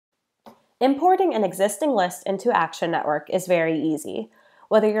Importing an existing list into Action Network is very easy,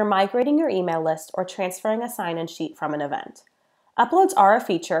 whether you're migrating your email list or transferring a sign-in sheet from an event. Uploads are a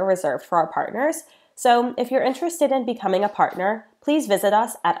feature reserved for our partners, so if you're interested in becoming a partner, please visit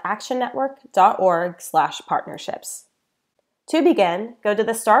us at actionnetwork.org/partnerships. To begin, go to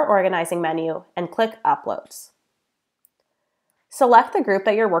the Start Organizing menu and click Uploads. Select the group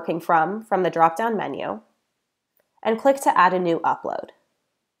that you're working from the drop-down menu, and click to add a new upload.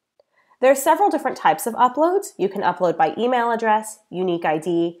 There are several different types of uploads. You can upload by email address, unique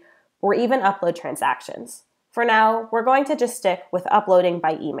ID, or even upload transactions. For now, we're going to just stick with uploading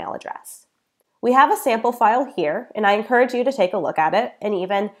by email address. We have a sample file here, and I encourage you to take a look at it and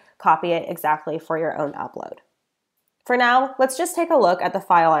even copy it exactly for your own upload. For now, let's just take a look at the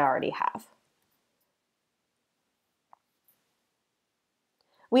file I already have.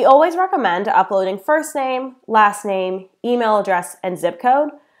 We always recommend uploading first name, last name, email address, and zip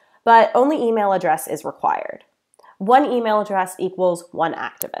code, but only email address is required. One email address equals one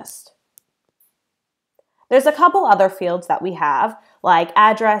activist. There's a couple other fields that we have, like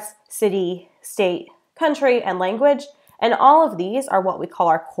address, city, state, country, and language, and all of these are what we call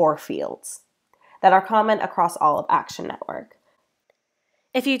our core fields that are common across all of Action Network.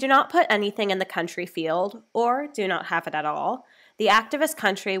 If you do not put anything in the country field, or do not have it at all, the activist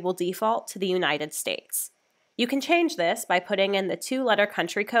country will default to the United States. You can change this by putting in the 2-letter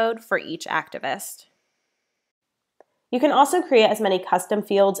country code for each activist. You can also create as many custom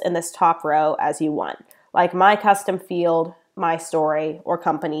fields in this top row as you want, like my custom field, my story, or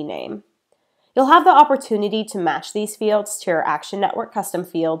company name. You'll have the opportunity to match these fields to your Action Network custom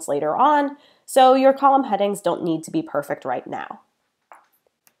fields later on, so your column headings don't need to be perfect right now.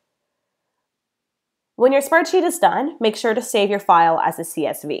 When your spreadsheet is done, make sure to save your file as a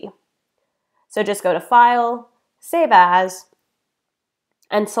CSV. So just go to File, Save As,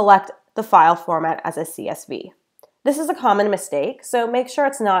 and select the file format as a CSV. This is a common mistake, so make sure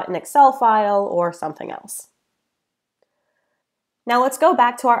it's not an Excel file or something else. Now let's go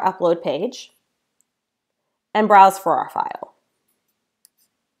back to our upload page and browse for our file.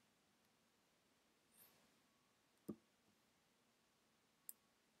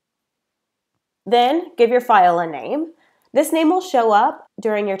 Then give your file a name. This name will show up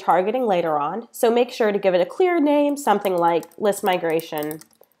during your targeting later on, so make sure to give it a clear name, something like List Migration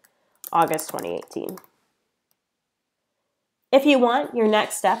August 2018. If you want, your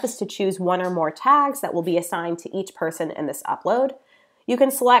next step is to choose one or more tags that will be assigned to each person in this upload. You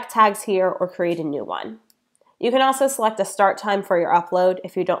can select tags here or create a new one. You can also select a start time for your upload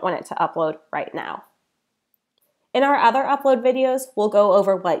if you don't want it to upload right now. In our other upload videos, we'll go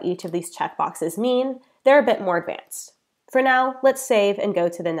over what each of these checkboxes mean. They're a bit more advanced. For now, let's save and go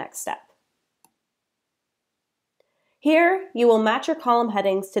to the next step. Here, you will match your column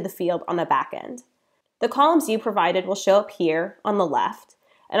headings to the field on the back end. The columns you provided will show up here on the left,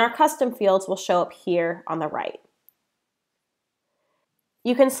 and our custom fields will show up here on the right.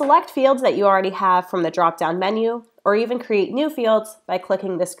 You can select fields that you already have from the drop-down menu, or even create new fields by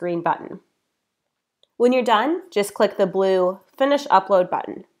clicking this green button. When you're done, just click the blue Finish Upload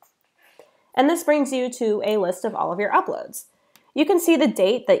button. And this brings you to a list of all of your uploads. You can see the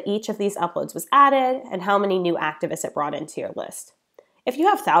date that each of these uploads was added and how many new activists it brought into your list. If you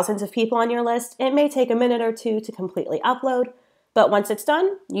have thousands of people on your list, it may take a minute or two to completely upload, but once it's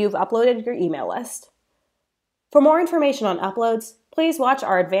done, you've uploaded your email list. For more information on uploads, please watch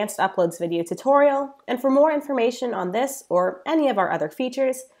our Advanced Uploads video tutorial, and for more information on this or any of our other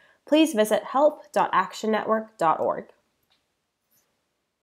features, please visit help.actionnetwork.org.